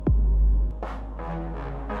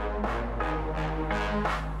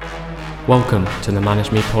Welcome to the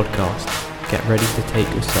Manage Me podcast. Get ready to take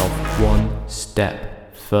yourself one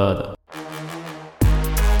step further.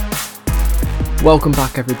 Welcome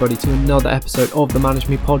back everybody to another episode of the Manage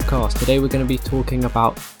Me podcast. Today we're going to be talking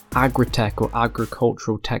about agritech or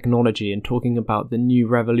agricultural technology and talking about the new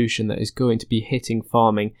revolution that is going to be hitting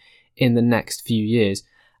farming in the next few years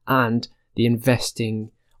and the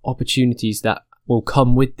investing opportunities that will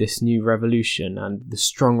come with this new revolution and the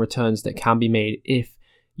strong returns that can be made if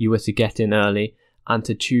you were to get in early and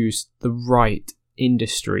to choose the right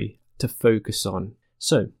industry to focus on.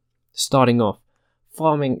 So, starting off,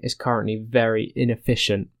 farming is currently very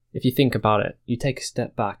inefficient. If you think about it, you take a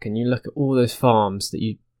step back and you look at all those farms that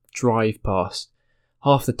you drive past.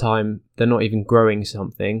 Half the time, they're not even growing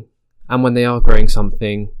something. And when they are growing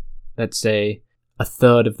something, let's say a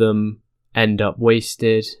third of them end up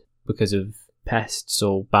wasted because of pests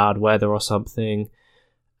or bad weather or something.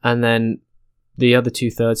 And then the other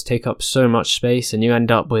 2/3 take up so much space and you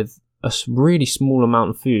end up with a really small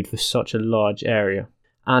amount of food for such a large area.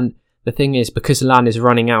 And the thing is, because land is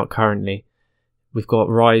running out currently, we've got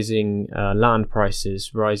rising land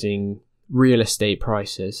prices, rising real estate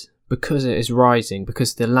prices. Because it is rising,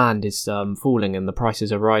 because the land is falling and the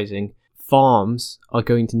prices are rising, farms are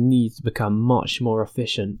going to need to become much more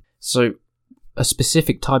efficient. So a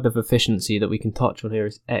specific type of efficiency that we can touch on here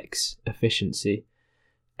is X efficiency.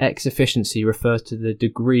 X efficiency refers to the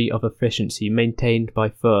degree of efficiency maintained by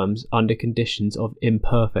firms under conditions of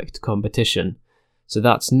imperfect competition. So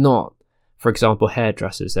that's not, for example,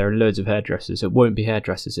 hairdressers. There are loads of hairdressers. It won't be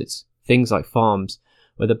hairdressers. It's things like farms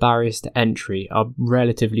where the barriers to entry are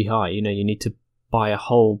relatively high. You need to buy a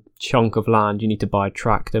whole chunk of land. You need to buy a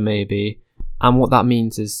tractor maybe. And what that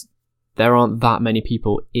means is there aren't that many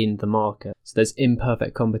people in the market. So there's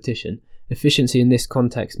imperfect competition. Efficiency in this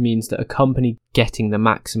context means that a company getting the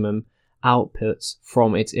maximum outputs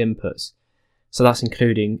from its inputs. So that's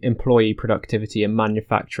including employee productivity and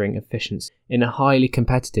manufacturing efficiency. In a highly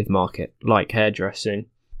competitive market like hairdressing,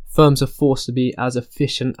 firms are forced to be as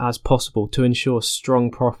efficient as possible to ensure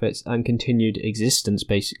strong profits and continued existence,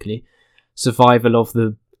 basically. Survival of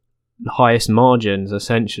the highest margins,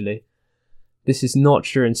 essentially. This is not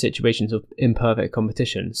true in situations of imperfect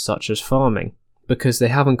competition, such as farming, because they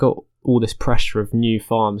haven't got all this pressure of new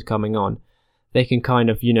farms coming on. They can kind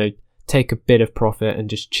of, take a bit of profit and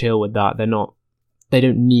just chill with that. They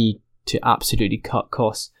don't need to absolutely cut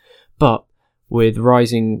costs. But with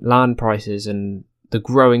rising land prices and the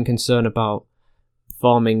growing concern about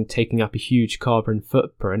farming taking up a huge carbon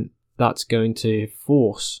footprint, that's going to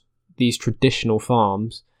force these traditional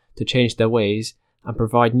farms to change their ways and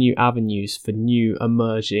provide new avenues for new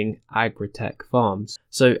emerging agritech farms.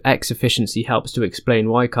 So X efficiency helps to explain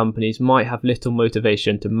why companies might have little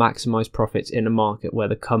motivation to maximize profits in a market where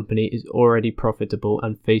the company is already profitable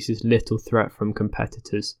and faces little threat from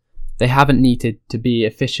competitors. They haven't needed to be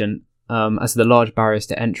efficient as the large barriers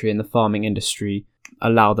to entry in the farming industry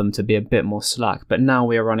allow them to be a bit more slack. But now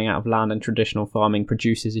we are running out of land and traditional farming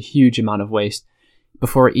produces a huge amount of waste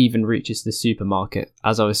before it even reaches the supermarket.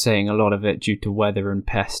 As I was saying, a lot of it due to weather and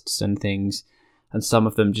pests and things, and some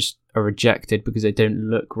of them just are rejected because they don't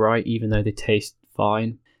look right even though they taste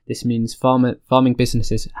fine. This means farming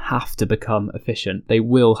businesses have to become efficient. They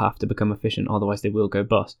will have to become efficient, otherwise they will go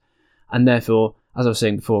bust. And therefore, as I was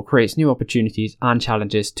saying before, creates new opportunities and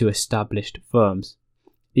challenges to established firms,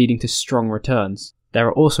 leading to strong returns. There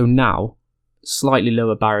are also now slightly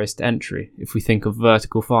lower barriers to entry. If we think of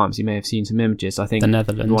vertical farms, you may have seen some images. I think the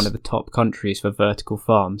Netherlands, one of the top countries for vertical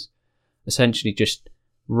farms, essentially just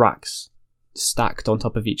racks stacked on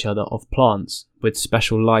top of each other of plants with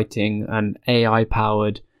special lighting and AI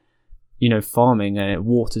powered, farming, and it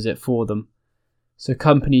waters it for them. So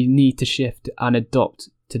companies need to shift and adopt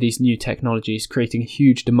to these new technologies, creating a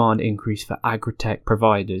huge demand increase for agritech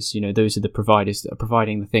providers. Those are the providers that are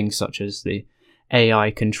providing the things such as the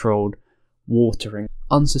AI controlled watering.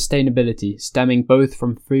 Unsustainability, stemming both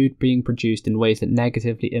from food being produced in ways that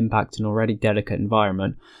negatively impact an already delicate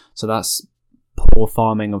environment. So that's poor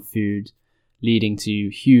farming of food, leading to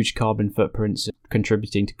huge carbon footprints,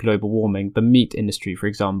 contributing to global warming. The meat industry, for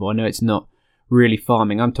example, I know it's not really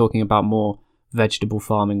farming. I'm talking about more vegetable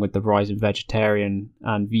farming with the rise of vegetarian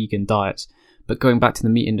and vegan diets. But going back to the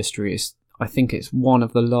meat industry, I think it's one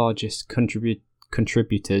of the largest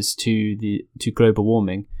contributors to global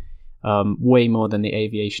warming. Way more than the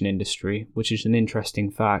aviation industry, which is an interesting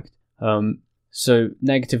fact. So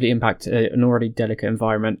negatively impact an already delicate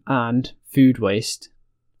environment, and food waste,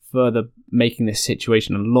 further making this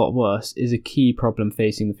situation a lot worse, is a key problem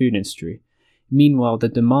facing the food industry. Meanwhile, the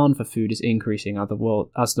demand for food is increasing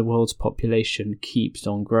as the world's population keeps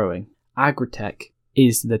on growing. Agritech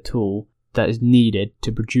is the tool that is needed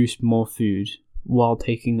to produce more food while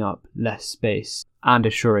taking up less space and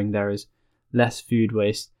assuring there is less food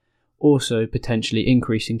waste, also potentially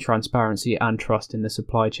increasing transparency and trust in the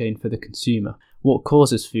supply chain for the consumer. What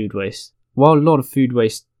causes food waste? While a lot of food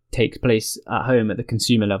waste takes place at home at the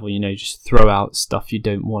consumer level, just throw out stuff you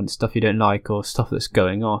don't want, stuff you don't like, or stuff that's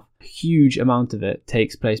going off, a huge amount of it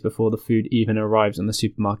takes place before the food even arrives on the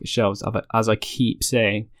supermarket shelves. As I keep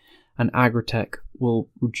saying, and agritech will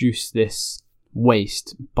reduce this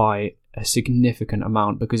waste by a significant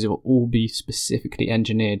amount because it will all be specifically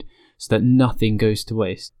engineered so that nothing goes to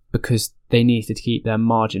waste, because they need to keep their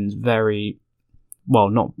margins very, well,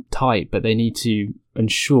 not tight, but they need to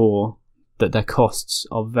ensure that their costs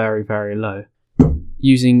are very, very low.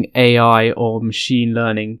 Using AI or machine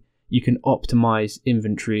learning, you can optimize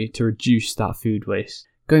inventory to reduce that food waste.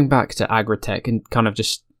 Going back to agritech and kind of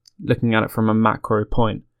just looking at it from a macro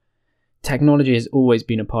point, technology has always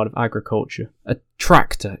been a part of agriculture. A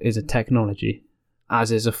tractor is a technology,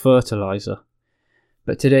 as is a fertilizer.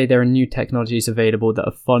 But today there are new technologies available that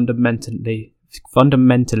are fundamentally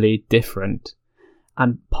different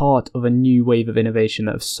and part of a new wave of innovation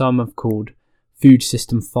that some have called Food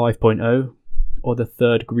System 5.0 or the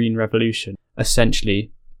Third Green Revolution,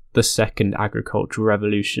 essentially the second agricultural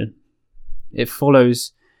revolution. It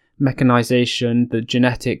follows mechanization, the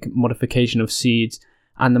genetic modification of seeds,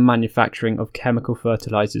 and the manufacturing of chemical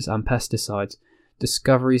fertilizers and pesticides,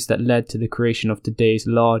 discoveries that led to the creation of today's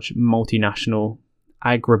large multinational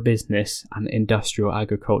agribusiness and industrial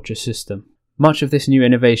agriculture system. Much of this new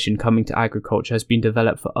innovation coming to agriculture has been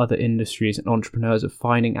developed for other industries, and entrepreneurs are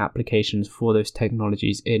finding applications for those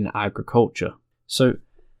technologies in agriculture. So,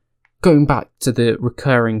 going back to the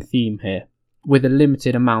recurring theme here, with a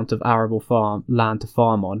limited amount of arable land to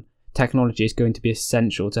farm on, technology is going to be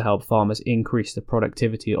essential to help farmers increase the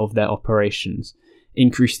productivity of their operations,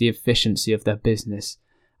 increase the efficiency of their business,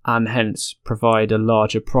 and hence provide a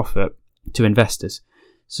larger profit to investors.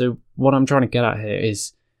 So what I'm trying to get at here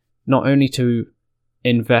is not only to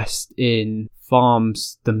invest in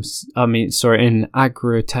in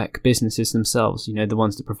agri-tech businesses themselves, the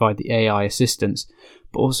ones that provide the AI assistance,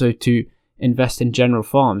 but also to invest in general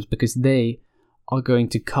farms, because they are going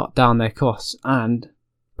to cut down their costs and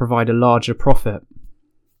provide a larger profit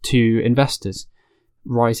to investors,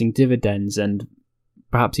 rising dividends and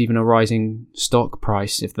perhaps even a rising stock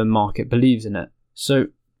price if the market believes in it. So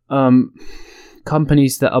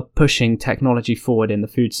companies that are pushing technology forward in the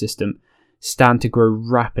food system stand to grow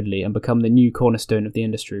rapidly and become the new cornerstone of the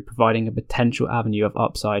industry, providing a potential avenue of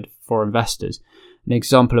upside for investors. An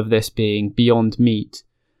example of this being Beyond Meat.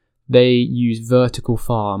 They use vertical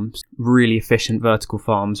farms, really efficient vertical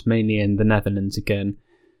farms, mainly in the Netherlands again,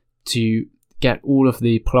 to get all of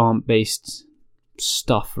the plant-based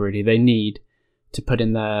stuff really they need to put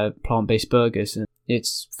in their plant-based burgers. And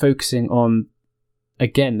it's focusing on,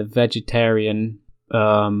 again, the vegetarian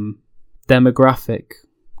demographic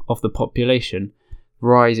of the population,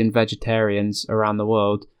 rise in vegetarians around the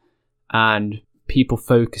world, and people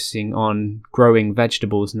focusing on growing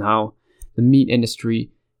vegetables now. The meat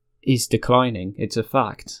industry is declining. It's a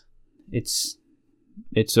fact. It's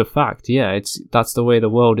a fact. Yeah, that's the way the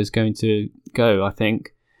world is going to go. I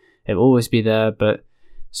think it'll always be there, but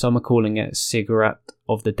some are calling it cigarette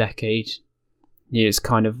of the decade. Yeah, it's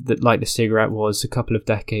kind of like the cigarette was a couple of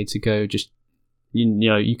decades ago. Just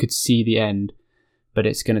you could see the end, but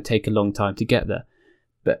it's going to take a long time to get there.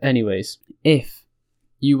 But anyways, if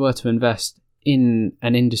you were to invest in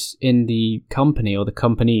in the company or the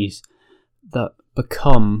companies that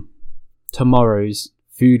become tomorrow's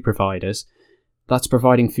food providers, that's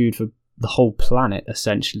providing food for the whole planet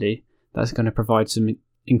essentially. That's going to provide some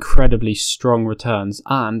incredibly strong returns,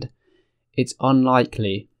 and it's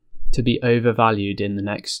unlikely to be overvalued in the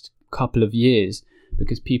next couple of years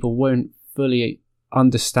because people won't fully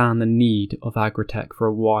understand the need of agritech for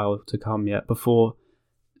a while to come yet, before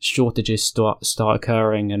shortages start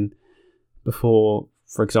occurring and before,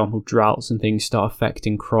 for example, droughts and things start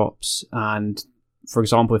affecting crops. And for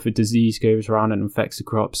example, if a disease goes around and infects the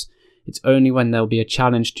crops, it's only when there'll be a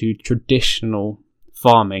challenge to traditional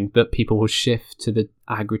farming that people will shift to the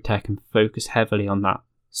agritech and focus heavily on that.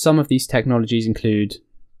 Some of these technologies include,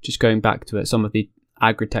 just going back to it, some of the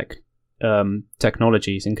agritech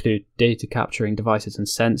technologies include data capturing devices and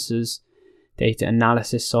sensors, data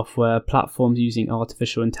analysis software, platforms using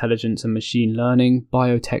artificial intelligence and machine learning,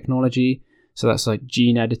 biotechnology, so that's like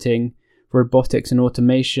gene editing, robotics and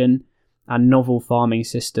automation, and novel farming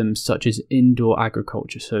systems such as indoor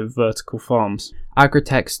agriculture, so vertical farms.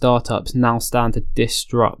 Agritech startups now stand to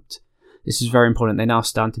disrupt. This is very important. They now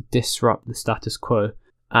stand to disrupt the status quo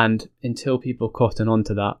And until people cotton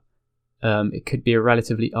onto that, it could be a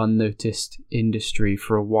relatively unnoticed industry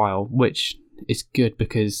for a while, which is good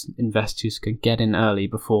because investors can get in early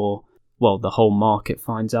before, the whole market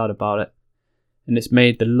finds out about it. And it's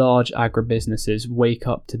made the large agribusinesses wake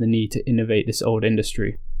up to the need to innovate this old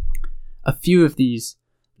industry. A few of these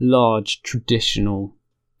large traditional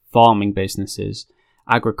farming businesses,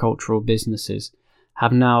 agricultural businesses,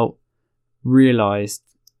 have now realized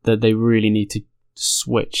that they really need to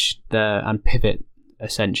switch and pivot,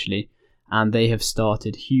 essentially. And they have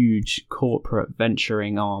started huge corporate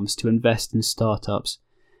venturing arms to invest in startups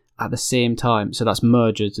at the same time. So that's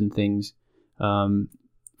mergers and things.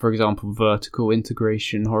 For example, vertical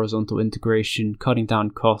integration, horizontal integration, cutting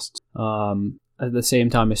down costs, at the same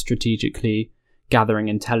time as strategically gathering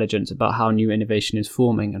intelligence about how new innovation is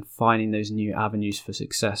forming and finding those new avenues for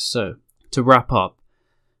success. So to wrap up,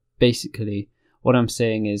 basically what I'm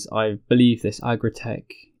saying is I believe this agritech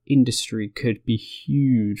industry could be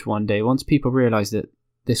huge one day once people realize that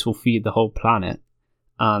this will feed the whole planet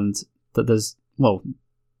and that there's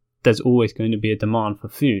always going to be a demand for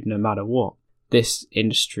food no matter what. This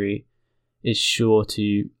industry is sure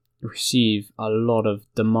to receive a lot of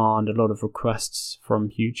demand, a lot of requests from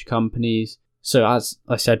huge companies. So as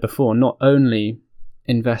I said before, not only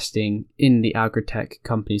investing in the agritech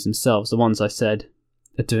companies themselves, the ones I said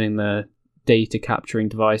are doing the data capturing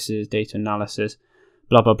devices, data analysis,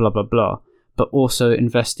 blah, blah, blah, blah, blah, but also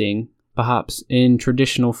investing perhaps in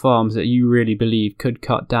traditional farms that you really believe could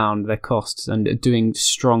cut down their costs and doing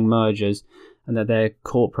strong mergers, and that their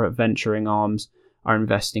corporate venturing arms are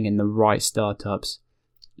investing in the right startups,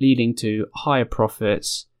 leading to higher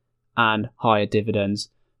profits and higher dividends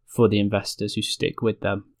for the investors who stick with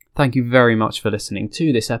them. Thank you very much for listening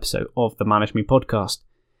to this episode of the Manage Me podcast.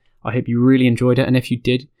 I hope you really enjoyed it, and if you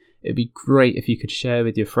did, it'd be great if you could share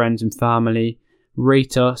with your friends and family,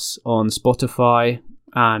 rate us on Spotify,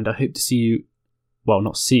 and I hope to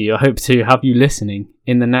I hope to have you listening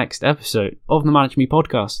in the next episode of the Manage Me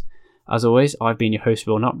podcast. As always, I've been your host,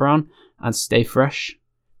 Will Nutbrown, and stay fresh,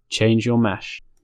 change your mesh.